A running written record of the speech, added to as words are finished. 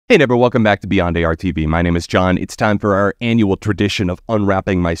Hey neighbor, welcome back to Beyond ARTV. My name is John. It's time for our annual tradition of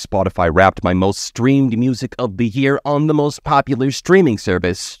unwrapping my Spotify Wrapped, my most streamed music of the year on the most popular streaming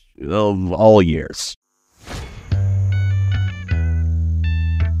service of all years.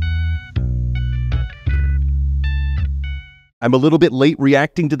 I'm a little bit late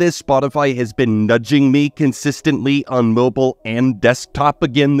reacting to this. Spotify has been nudging me consistently on mobile and desktop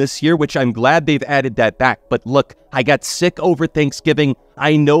again this year, which I'm glad they've added that back. But look, I got sick over Thanksgiving.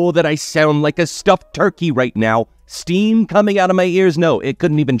 I know that I sound like a stuffed turkey right now. Steam coming out of my ears? No, it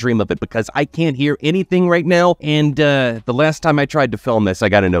couldn't even dream of it because I can't hear anything right now. And the last time I tried to film this, I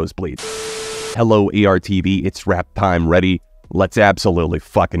got a nosebleed. Hello, ARTV. It's rap time. Ready? Let's absolutely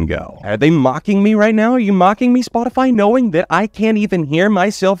fucking go. Are they mocking me right now? Are you mocking me, Spotify, knowing that I can't even hear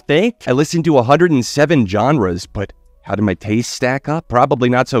myself think? I listen to 107 genres, but how did my taste stack up? Probably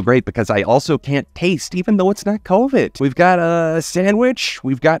not so great because I also can't taste, even though it's not COVID. We've got a sandwich.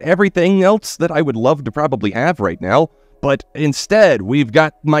 We've got everything else that I would love to probably have right now. But instead, we've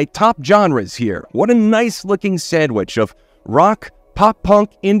got my top genres here. What a nice looking sandwich of rock, pop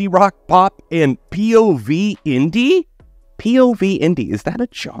punk, indie rock, pop, and POV indie? POV indie, is that a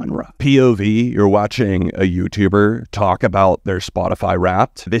genre? POV, you're watching a YouTuber talk about their Spotify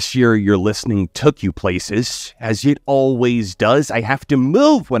Wrapped. This year, your listening took you places, as it always does. I have to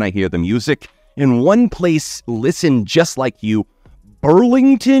move when I hear the music. In one place, listen just like you,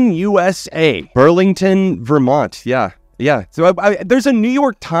 Burlington, USA. Burlington, Vermont, yeah. So there's a New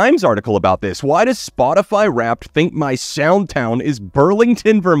York Times article about this. Why does Spotify Wrapped think my sound town is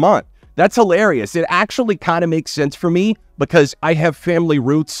Burlington, Vermont? That's hilarious. It actually kind of makes sense for me because I have family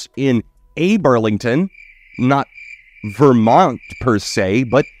roots in a Burlington, not Vermont per se,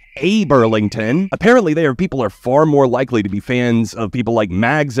 but a Burlington. Apparently people are far more likely to be fans of people like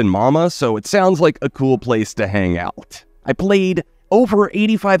Mags and Mama, so it sounds like a cool place to hang out. I played over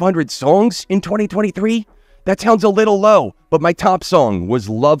 8,500 songs in 2023. That sounds a little low, but my top song was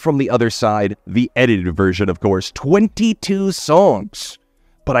Love from the Other Side, the edited version, of course. 22 songs.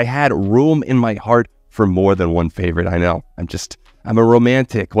 But I had room in my heart for more than one favorite. I know. I'm a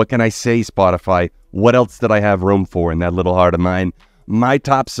romantic. What can I say, Spotify? What else did I have room for in that little heart of mine? My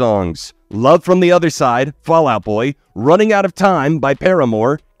top songs: Love from the Other Side, Fall Out Boy, Running Out of Time by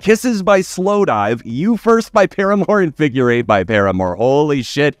Paramore, Kisses by Slowdive, You First by Paramore, and Figure 8 by Paramore. Holy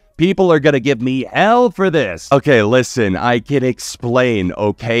shit. People are gonna give me hell for this. Okay, listen, I can explain,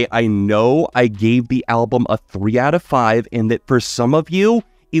 okay? I know I gave the album a 3 out of 5, and that for some of you,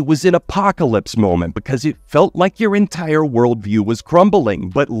 it was an apocalypse moment because it felt like your entire worldview was crumbling.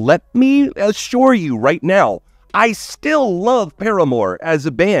 But let me assure you right now, I still love Paramore as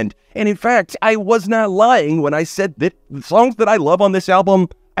a band. And in fact, I was not lying when I said that the songs that I love on this album,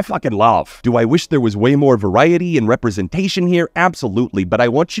 I fucking love. Do I wish there was way more variety and representation here? Absolutely, but I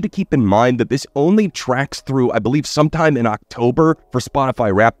want you to keep in mind that this only tracks through, I believe, sometime in October for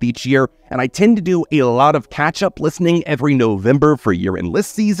Spotify Wrapped each year, and I tend to do a lot of catch-up listening every November for year-end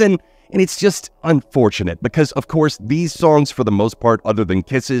list season, and it's just unfortunate because, of course, these songs, for the most part, other than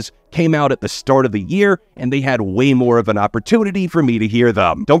Kisses, came out at the start of the year, and they had way more of an opportunity for me to hear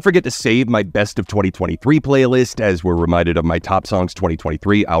them. Don't forget to save my Best of 2023 playlist, as we're reminded of my top songs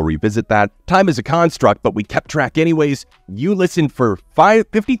 2023. I'll revisit that. Time is a construct, but we kept track anyways. You listened for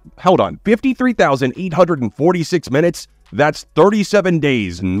 53,846 minutes. That's 37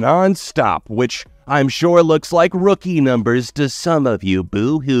 days non-stop, which I'm sure looks like rookie numbers to some of you,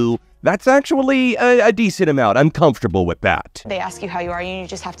 boo-hoo. That's actually a decent amount. I'm comfortable with that. They ask you how you are, and you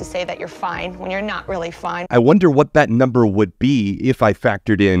just have to say that you're fine when you're not really fine. I wonder what that number would be if I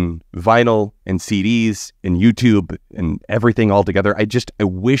factored in vinyl and CDs and YouTube and everything all together. I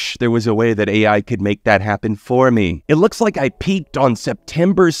wish there was a way that AI could make that happen for me. It looks like I peaked on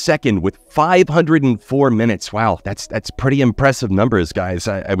September 2nd with 504 minutes. Wow, that's pretty impressive numbers, guys.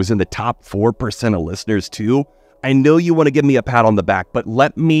 I was in the top 4% of listeners too. I know you want to give me a pat on the back, but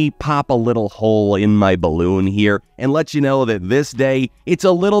let me pop a little hole in my balloon here and let you know that this day, it's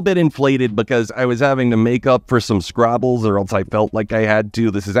a little bit inflated because I was having to make up for some Scrabbles or else I felt like I had to.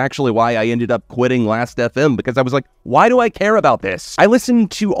 This is actually why I ended up quitting Last FM because I was like, why do I care about this? I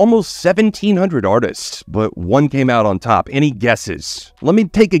listened to almost 1,700 artists, but one came out on top. Any guesses? Let me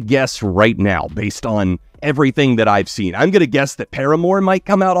take a guess right now based on everything that I've seen. I'm going to guess that Paramore might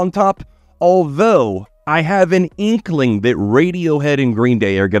come out on top, although I have an inkling that Radiohead and Green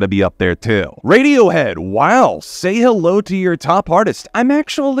Day are going to be up there too. Radiohead, wow, say hello to your top artist. I'm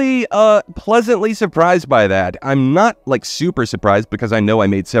actually pleasantly surprised by that. I'm not like super surprised because I know I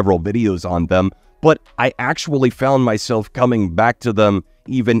made several videos on them, but I actually found myself coming back to them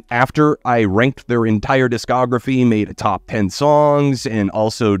even after I ranked their entire discography, made a top 10 songs, and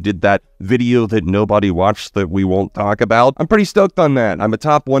also did that video that nobody watched that we won't talk about. I'm pretty stoked on that. I'm a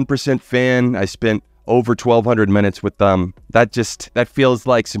top 1% fan. I spent over 1,200 minutes with them. That feels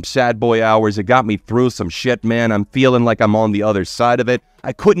like some sad boy hours. It got me through some shit, man. I'm feeling like I'm on the other side of it.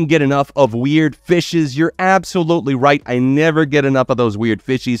 I couldn't get enough of Weird Fishes. You're absolutely right. I never get enough of those Weird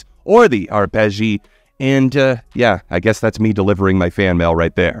Fishies or the arpeggi. And, yeah, I guess that's me delivering my fan mail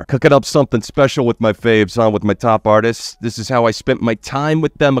right there. Cooking up something special with my faves, with my top artists. This is how I spent my time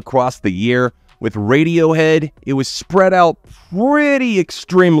with them across the year. With Radiohead, it was spread out pretty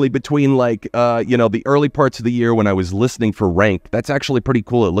extremely between, like, the early parts of the year when I was listening for Rank. That's actually pretty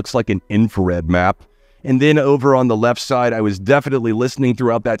cool. It looks like an infrared map. And then over on the left side, I was definitely listening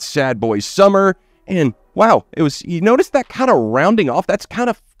throughout that sad boy summer. And, wow, you notice that kind of rounding off? That's kind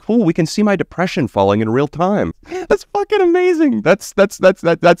of cool. We can see my depression falling in real time. That's fucking amazing. That's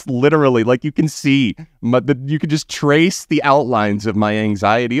literally, like, you can see, you can just trace the outlines of my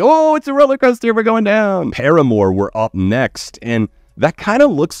anxiety. Oh, it's a roller coaster. We're going down. Paramore were up next, and that kind of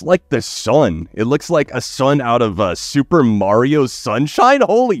looks like the sun. It looks like a sun out of Super Mario Sunshine.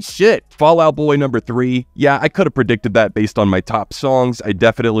 Holy shit. Fall Out Boy number 3. Yeah, I could have predicted that based on my top songs. I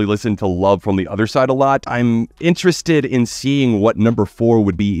definitely listened to Love from the Other Side a lot. I'm interested in seeing what number 4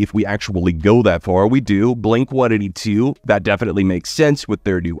 would be if we actually go that far. We do. Blink-182. That definitely makes sense with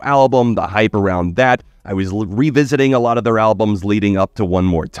their new album, the hype around that. I was revisiting a lot of their albums leading up to One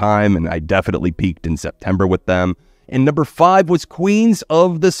More Time, and I definitely peaked in September with them. And number 5 was Queens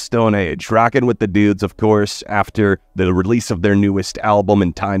of the Stone Age, rocking with the dudes, of course, after the release of their newest album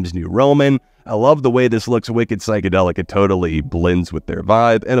in Times New Roman. I love the way this looks wicked psychedelic. It totally blends with their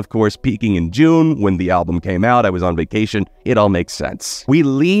vibe. And of course, peaking in June, when the album came out, I was on vacation. It all makes sense. We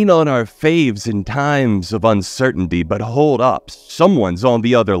lean on our faves in times of uncertainty, but hold up. Someone's on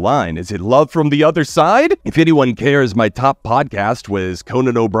the other line. Is it Love from the Other Side? If anyone cares, my top podcast was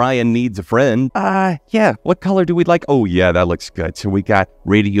Conan O'Brien Needs a Friend. Yeah. What color do we like? Oh, yeah, that looks good. So we got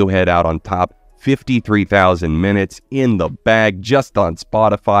Radiohead out on top. 53,000 minutes in the bag, just on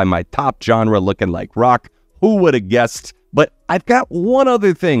Spotify. My top genre looking like rock. Who would have guessed? But I've got one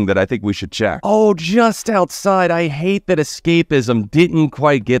other thing that I think we should check. Oh, just outside. I hate that Escapism didn't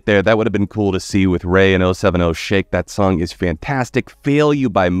quite get there. That would have been cool to see with RAYE and 070 Shake. That song is fantastic. Fail You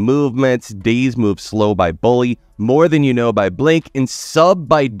by Movements. Days Move Slow by Bully. More Than You Know by Blink. And Sub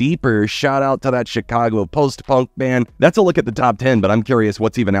by Deeper. Shout out to that Chicago post-punk band. That's a look at the top 10, but I'm curious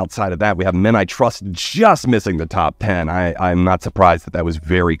what's even outside of that. We have Men I Trust just missing the top 10. I'm not surprised that was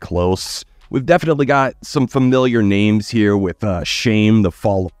very close. We've definitely got some familiar names here with Shame, The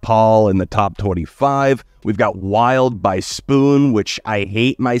Fall of Paul in the top 25. We've got Wild by Spoon, which I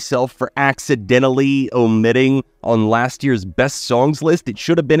hate myself for accidentally omitting on last year's best songs list. It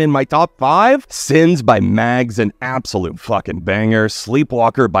should have been in my top 5. Sins by Mags, an absolute fucking banger.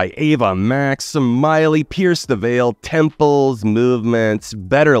 Sleepwalker by Ava Max. Some Miley, Pierce the Veil, Temples, Movements,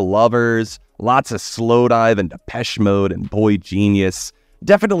 Better Lovers. Lots of Slowdive and Depeche Mode and Boy Genius.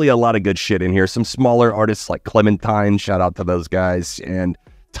 Definitely a lot of good shit in here. Some smaller artists like Clementine, shout out to those guys, and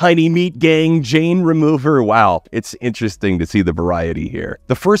Tiny Meat Gang, Jane Remover. Wow, it's interesting to see the variety here.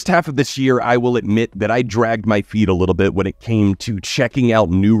 The first half of this year, I will admit that I dragged my feet a little bit when it came to checking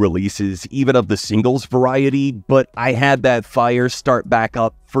out new releases, even of the singles variety, but I had that fire start back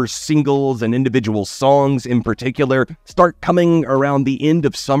up for singles and individual songs in particular start coming around the end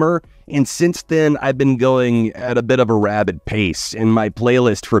of summer. And since then, I've been going at a bit of a rabid pace, and my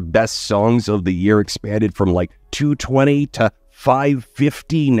playlist for best songs of the year expanded from like 220 to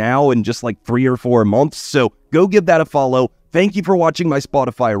 550 now in just like 3 or 4 months. So go give that a follow. Thank you for watching my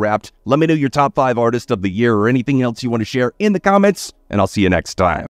Spotify Wrapped. Let me know your top 5 artists of the year or anything else you want to share in the comments, and I'll see you next time.